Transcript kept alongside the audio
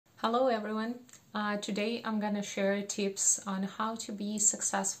Hello everyone. Today I'm gonna share tips on how to be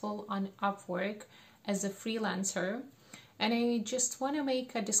successful on Upwork as a freelancer. And I just want to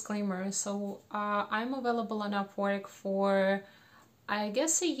make a disclaimer. I'm available on Upwork for I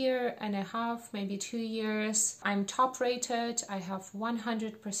guess a year and a half, maybe 2 years. I'm top rated. I have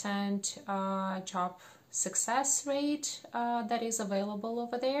 100% job success rate that is available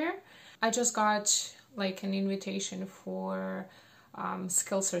over there. I just got like an invitation for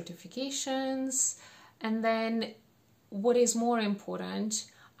skill certifications, and then what is more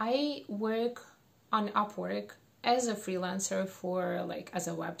important, I work on Upwork as a freelancer for as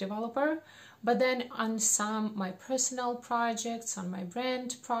a web developer, but then on some my personal projects, on my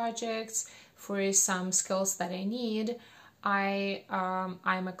brand projects, for some skills that I need,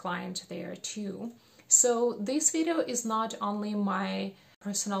 I'm a client there too. So this video is not only my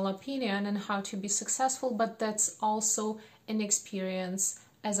personal opinion on how to be successful, but that's also an experience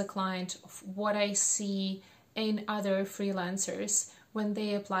as a client of what I see in other freelancers when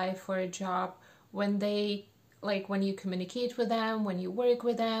they apply for a job, when they when you communicate with them, when you work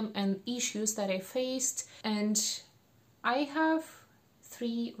with them, and issues that I faced. And I have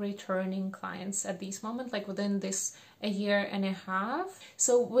 3 returning clients at this moment, within this a year and a half.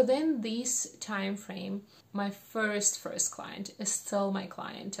 So within this time frame, my first client is still my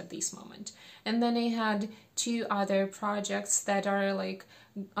client at this moment. And then I had 2 other projects that are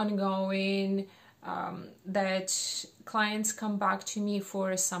ongoing, that clients come back to me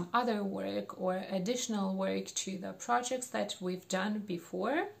for some other work or additional work to the projects that we've done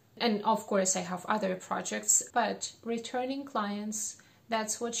before. And of course I have other projects, but returning clients,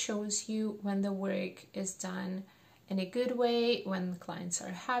 that's what shows you when the work is done in a good way, when clients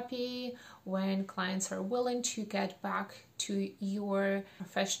are happy, when clients are willing to get back to your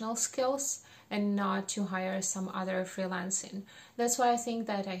professional skills and not to hire some other freelancing. That's why I think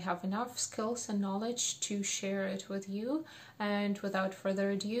that I have enough skills and knowledge to share it with you. And without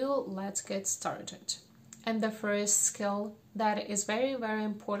further ado, let's get started. And the first skill that is very, very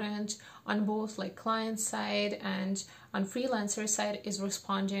important on both client side and on freelancer side is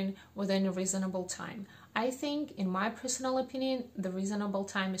responding within a reasonable time. I think, in my personal opinion, the reasonable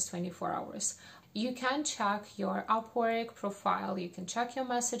time is 24 hours. You can check your Upwork profile, you can check your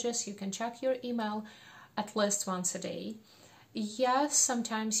messages, you can check your email at least once a day. Yes,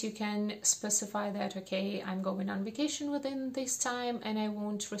 sometimes you can specify that, okay, I'm going on vacation within this time and I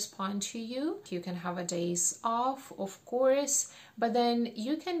won't respond to you. You can have a days off, of course, but then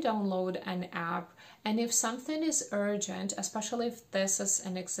you can download an app, and if something is urgent, especially if this is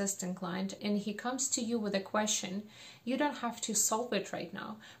an existing client and he comes to you with a question, you don't have to solve it right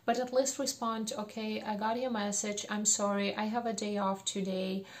now, but at least respond, okay, I got your message, I'm sorry, I have a day off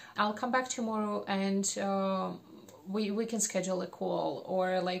today, I'll come back tomorrow and we can schedule a call,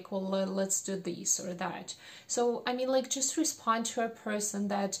 or well, let's do this or that. So I mean, just respond to a person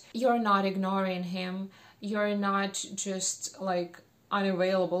that you're not ignoring him, you're not just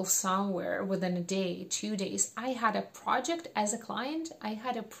unavailable somewhere within a day, 2 days. I had a project as a client, I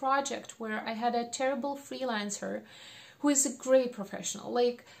had a project where I had a terrible freelancer who is a great professional,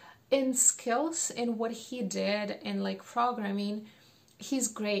 in skills, in what he did, in programming, he's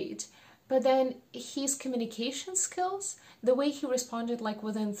great. But then his communication skills, the way he responded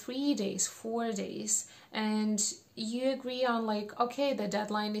within 3 days, 4 days, and you agree on okay, the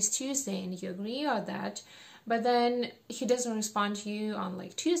deadline is Tuesday, and you agree on that, but then he doesn't respond to you on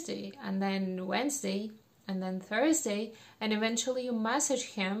Tuesday, and then Wednesday, and then Thursday, and eventually you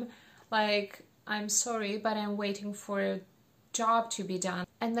message him I'm sorry, but I'm waiting for a job to be done.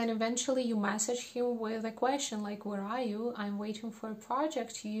 And then eventually you message him with a question where are you? I'm waiting for a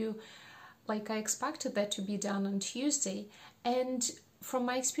project to you. I expected that to be done on Tuesday. And from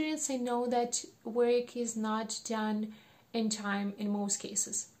my experience, I know that work is not done in time in most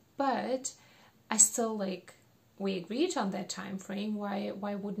cases. But I still we agreed on that time frame.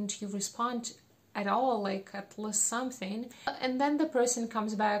 Why wouldn't you respond at all, at least something? And then the person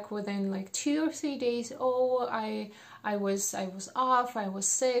comes back within 2 or 3 days. Oh, I was off, I was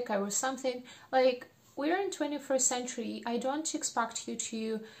sick, I was something. We're in 21st century. I don't expect you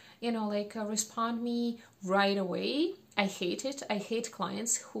to respond me right away. I hate it. I hate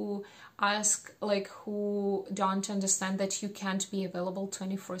clients who ask, who don't understand that you can't be available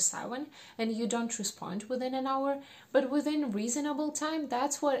 24/7 and you don't respond within an hour, but within reasonable time.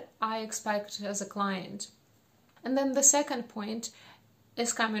 That's what I expect as a client. And then the second point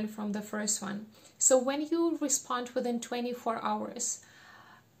is coming from the first one. So when you respond within 24 hours,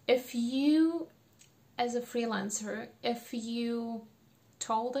 if you, as a freelancer, if you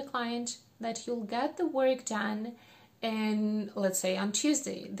told the client that you'll get the work done and let's say on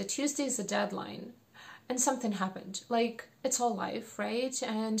Tuesday, the Tuesday is the deadline, and something happened. Like, it's all life, right?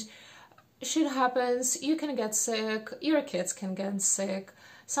 And shit happens, you can get sick, your kids can get sick,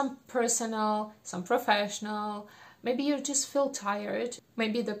 some personal, some professional, maybe you just feel tired,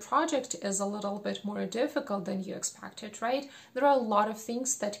 maybe the project is a little bit more difficult than you expected, right? There are a lot of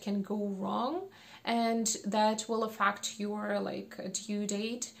things that can go wrong and that will affect your due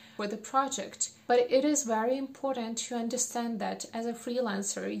date for the project. But it is very important to understand that as a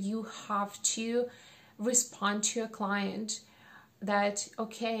freelancer, you have to respond to a client that,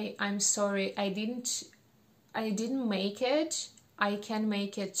 okay, I'm sorry, I didn't make it, I can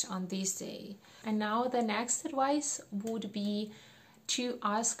make it on this day. And now the next advice would be to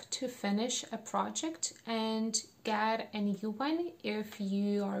ask to finish a project and get a new one if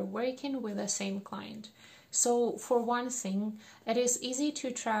you are working with the same client. So for one thing, it is easy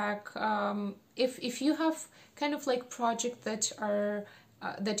to track if you have kind of like projects that are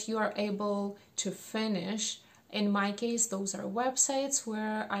that you are able to finish. In my case, those are websites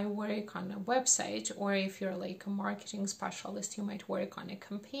where I work on a website, or if you're like a marketing specialist, you might work on a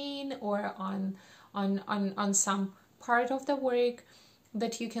campaign or on some part of the work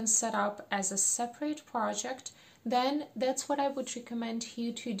that you can set up as a separate project. Then that's what I would recommend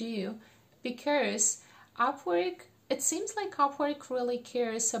you to do, because Upwork, it seems like Upwork really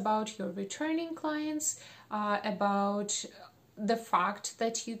cares about your returning clients, about the fact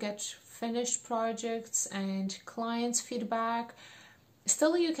that you get finished projects and clients feedback.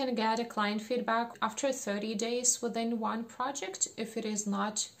 Still, you can get a client feedback after 30 days within one project if it is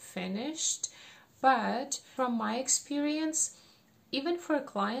not finished. But from my experience, even for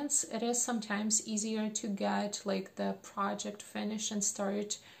clients, it is sometimes easier to get like the project finished and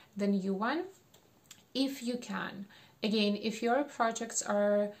start the new one if you can. Again, if your projects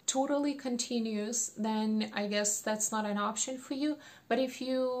are totally continuous, then I guess that's not an option for you. But if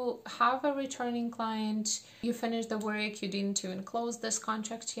you have a returning client, you finish the work, you didn't even close this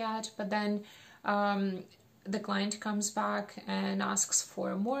contract yet, but then the client comes back and asks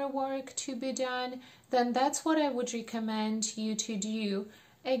for more work to be done, then that's what I would recommend you to do.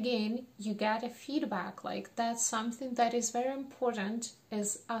 Again, you get a feedback. Like, that's something that is very important,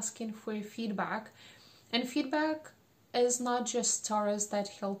 is asking for feedback. And feedback is not just stars that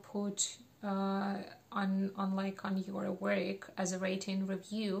he'll put on your work as a rating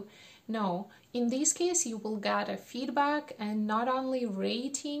review. No, in this case you will get a feedback, and not only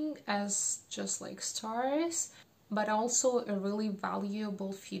rating as just like stars, but also a really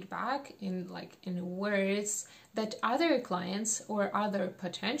valuable feedback in words that other clients or other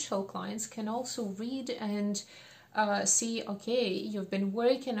potential clients can also read and see, okay, you've been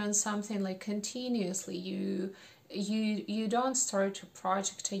working on something like continuously. You don't start a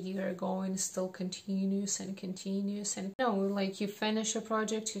project a year ago and still continuous, and no, like you finish a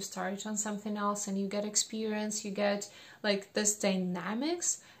project, you start on something else, and you get experience, you get like this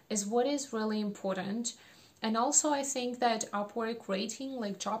dynamics is what is really important. And also I think that Upwork rating,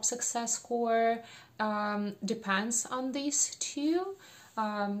 like job success score, depends on these too,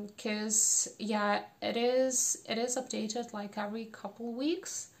 because yeah, it is updated like every couple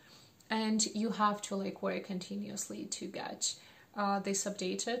weeks. And you have to like work continuously to get this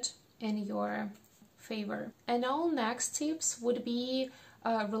updated in your favor. And all next tips would be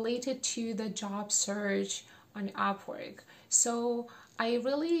related to the job search on Upwork. So I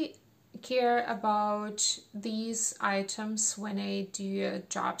really care about these items when I do a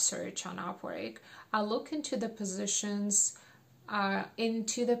job search on Upwork. I look into the positions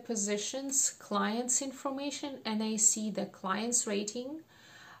client's information, and I see the client's rating.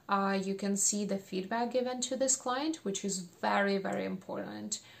 You can see the feedback given to this client, which is very, very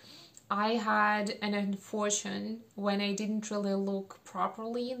important. I had an unfortunate when I didn't really look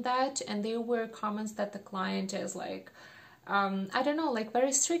properly in that, and there were comments that the client is like, I don't know, like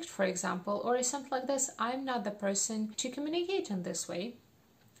very strict, for example, or something like this. I'm not the person to communicate in this way.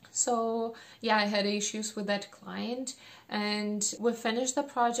 So yeah, I had issues with that client, and we finished the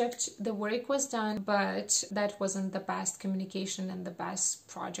project, the work was done, but that wasn't the best communication and the best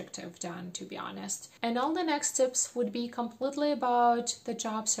project I've done, to be honest. And all the next tips would be completely about the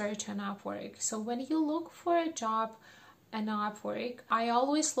job search on Upwork. So when you look for a job on Upwork, I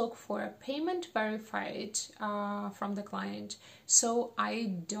always look for a payment verified from the client. So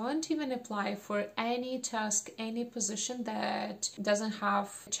I don't even apply for any task, any position that doesn't have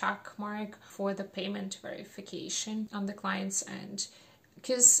a check mark for the payment verification on the client's end,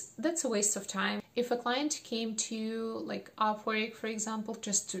 because that's a waste of time. If a client came to like Upwork, for example,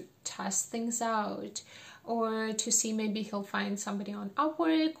 just to test things out, or to see maybe he'll find somebody on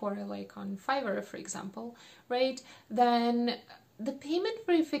Upwork or like on Fiverr, for example, right? Then the payment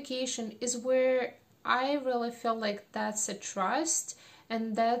verification is where I really feel like that's a trust,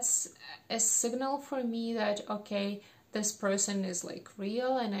 and that's a signal for me that, okay, this person is like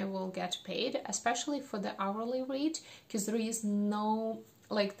real and I will get paid, especially for the hourly rate, because there is no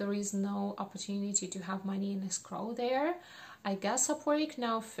opportunity to have money in escrow there. I guess Upwork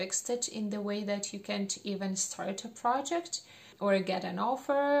now fixed it in the way that you can't even start a project or get an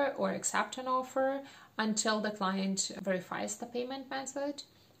offer or accept an offer until the client verifies the payment method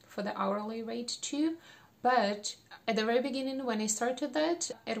for the hourly rate too. But at the very beginning, when I started that,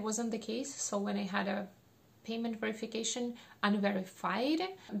 it wasn't the case. So when I had a payment verification unverified,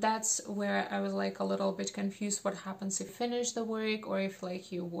 that's where I was like a little bit confused. What happens if you finish the work, or if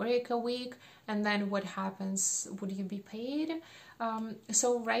like you work a week and then what happens, would you be paid?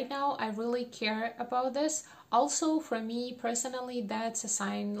 So right now I really care about this. Also for me personally, that's a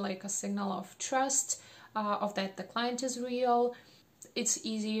sign, like a signal of trust, of that the client is real. It's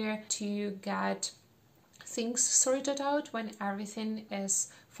easier to get things sorted out when everything is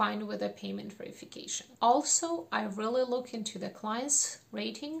fine with the payment verification. Also, I really look into the client's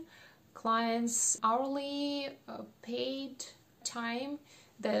rating, client's hourly paid time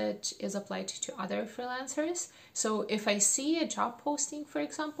that is applied to other freelancers. So if I see a job posting, for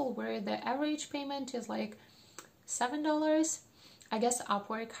example, where the average payment is like $7, I guess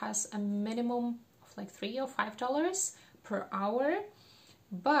Upwork has a minimum of like $3 or $5 per hour.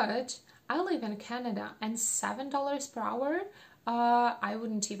 But I live in Canada, and $7 per hour, I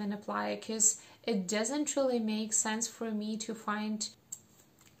wouldn't even apply, because it doesn't really make sense for me to find,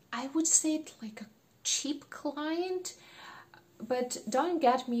 I would say it like a cheap client. But don't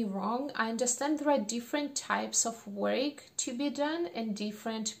get me wrong, I understand there are different types of work to be done and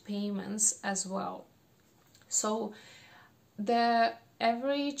different payments as well. So the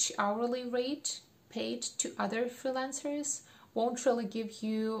average hourly rate paid to other freelancers won't really give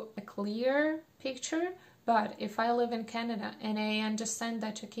you a clear picture. But if I live in Canada and I understand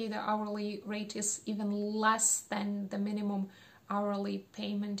that, okay, the hourly rate is even less than the minimum hourly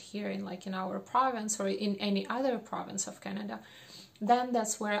payment here in our province or in any other province of Canada, then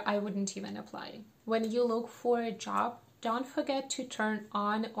that's where I wouldn't even apply. When you look for a job, don't forget to turn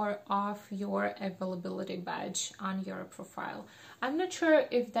on or off your availability badge on your profile. I'm not sure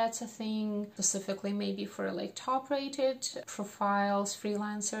if that's a thing specifically maybe for like top-rated profiles,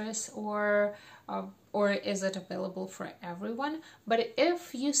 freelancers, or is it available for everyone? But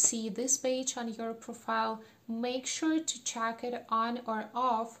if you see this badge on your profile, make sure to check it on or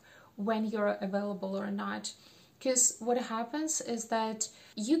off when you're available or not. Because what happens is that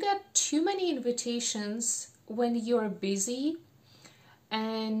you get too many invitations when you're busy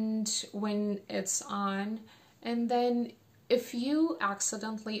and when it's on, and then if you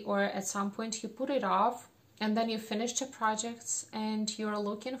accidentally or at some point you put it off and then you finish the projects and you're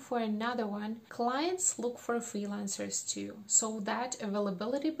looking for another one, clients look for freelancers too. So that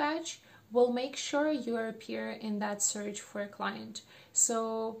availability badge will make sure you appear in that search for a client.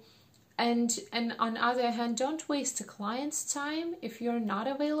 So and on the other hand, don't waste the client's time. If you're not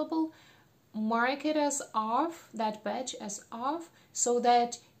available, mark it as off, that badge as off, so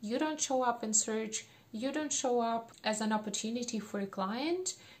that you don't show up in search, you don't show up as an opportunity for a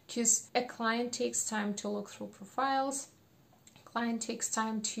client, because a client takes time to look through profiles, client takes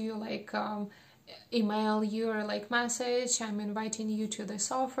time to email you or message, I'm inviting you to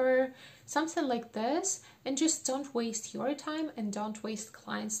this offer, something like this. And just don't waste your time and don't waste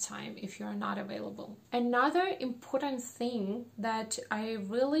clients' time if you're not available. Another important thing that I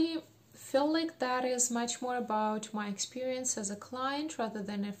really feel like that is much more about my experience as a client rather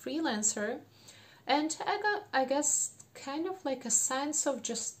than a freelancer, and I guess kind of like a sense of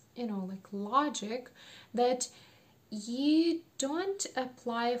just logic, that you don't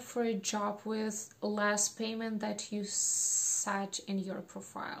apply for a job with less payment that you set in your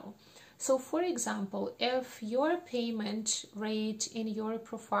profile. So for example, if your payment rate in your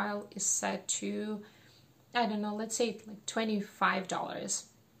profile is set to, I don't know, let's say like $25,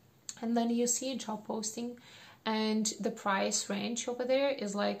 and then you see a job posting and the price range over there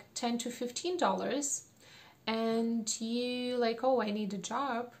is like $10 to $15, and you oh, I need a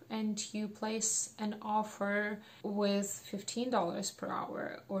job, and you place an offer with $15 per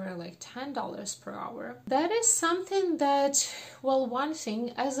hour or like $10 per hour. That is something that, well, one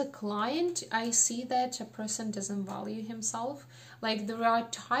thing, as a client, I see that a person doesn't value himself. Like, there are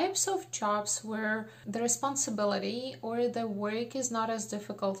types of jobs where the responsibility or the work is not as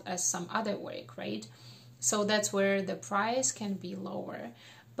difficult as some other work, right? So that's where the price can be lower.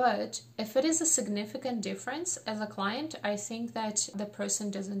 But if it is a significant difference as a client, I think that the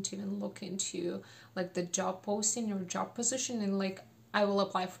person doesn't even look into like the job posting or job position and like, I will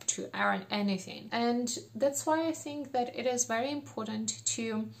apply to earn anything. And that's why I think that it is very important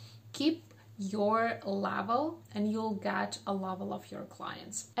to keep your level and you'll get a level of your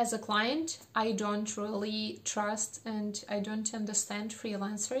clients. As a client, I don't really trust and I don't understand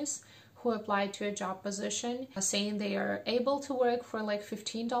freelancers who apply to a job position saying they are able to work for like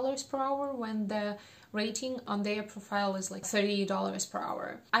 $15 per hour when the rating on their profile is like $30 per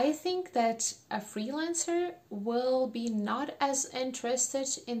hour. I think that a freelancer will be not as interested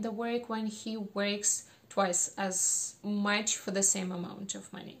in the work when he works twice as much for the same amount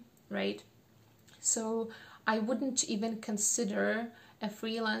of money, right? So I wouldn't even consider a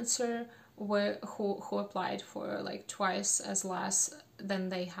freelancer who applied for like twice as less than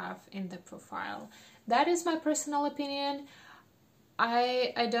they have in the profile. That is my personal opinion.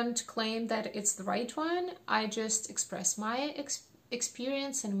 I don't claim that it's the right one. I just express my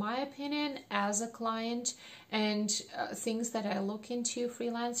experience and my opinion as a client and things that I look into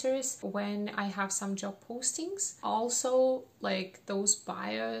freelancers when I have some job postings. Also, like those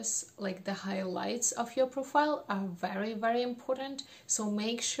bios, like the highlights of your profile are very, very important. So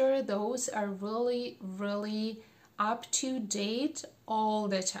make sure those are really, really up to date all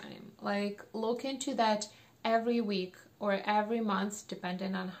the time. Like look into that every week or every month,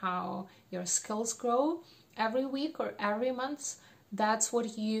 depending on how your skills grow. Every week or every month, that's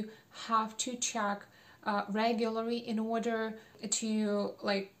what you have to check regularly in order to,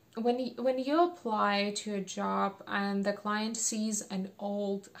 like, when you apply to a job and the client sees an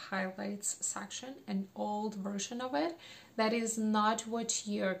old highlights section, an old version of it, that is not what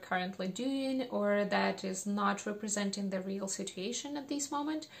you're currently doing or that is not representing the real situation at this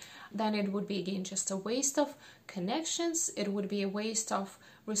moment, then it would be again just a waste of connections. It would be a waste of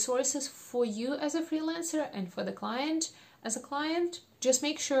resources for you as a freelancer and for the client as a client. Just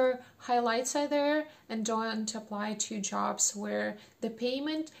make sure highlights are there and don't apply to jobs where the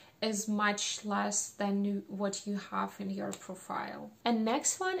payment is much less than what you have in your profile. And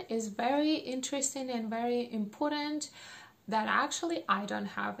next one is very interesting and very important that actually I don't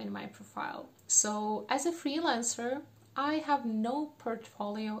have in my profile. So as a freelancer, I have no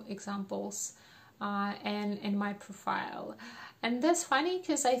portfolio examples in my profile. And that's funny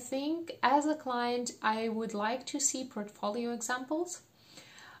because I think as a client, I would like to see portfolio examples.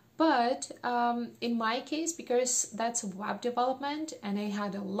 But in my case, because that's web development and I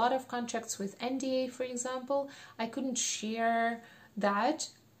had a lot of contracts with NDA, for example, I couldn't share that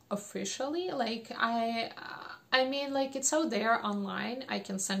officially. Like I mean, like it's out there online. I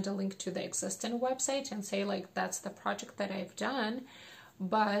can send a link to the existing website and say like, that's the project that I've done.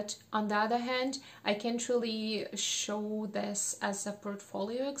 But on the other hand, I can't really show this as a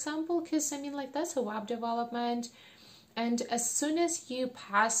portfolio example because I mean, like that's a web development. And as soon as you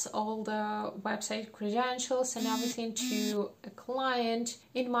pass all the website credentials and everything to a client,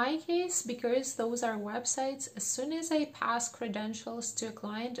 in my case, because those are websites, as soon as I pass credentials to a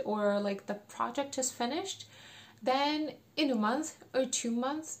client or like the project is finished, then in a month or 2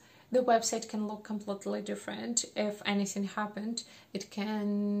 months, the website can look completely different. If anything happened, it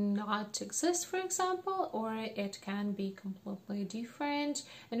can not exist, for example, or it can be completely different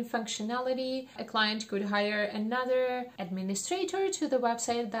in functionality. A client could hire another administrator to the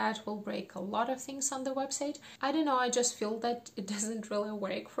website that will break a lot of things on the website. I don't know, I just feel that it doesn't really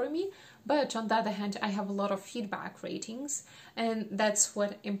work for me. But on the other hand, I have a lot of feedback ratings and that's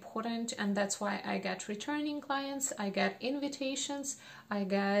what important, and that's why I get returning clients, I get invitations, I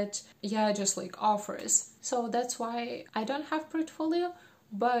get, just like offers. So that's why I don't have portfolio.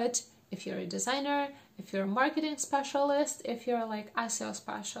 But if you're a designer, if you're a marketing specialist, if you're like SEO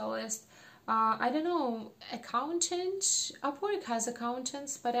specialist, I don't know, accountant, Upwork has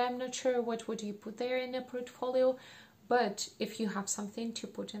accountants, but I'm not sure what would you put there in a portfolio. But if you have something to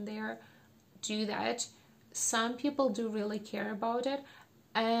put in there, do that. Some people do really care about it,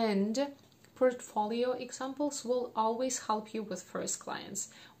 and portfolio examples will always help you with first clients.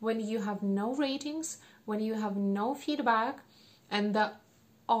 When you have no ratings, when you have no feedback, and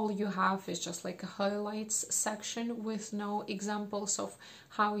all you have is just like a highlights section with no examples of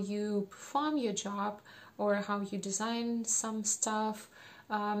how you perform your job or how you design some stuff,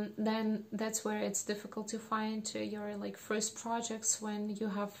 then that's where it's difficult to find your like first projects. When you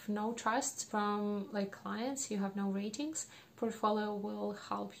have no trust from like clients, you have no ratings, portfolio will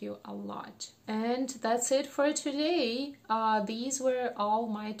help you a lot. And that's it for today. These were all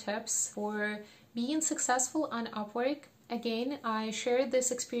my tips for being successful on Upwork. Again, I shared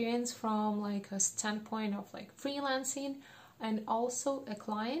this experience from like a standpoint of like freelancing. and also a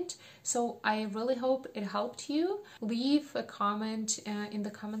client. So I really hope it helped you. Leave a comment in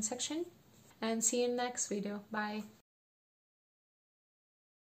the comment section, and see you in the next video. Bye.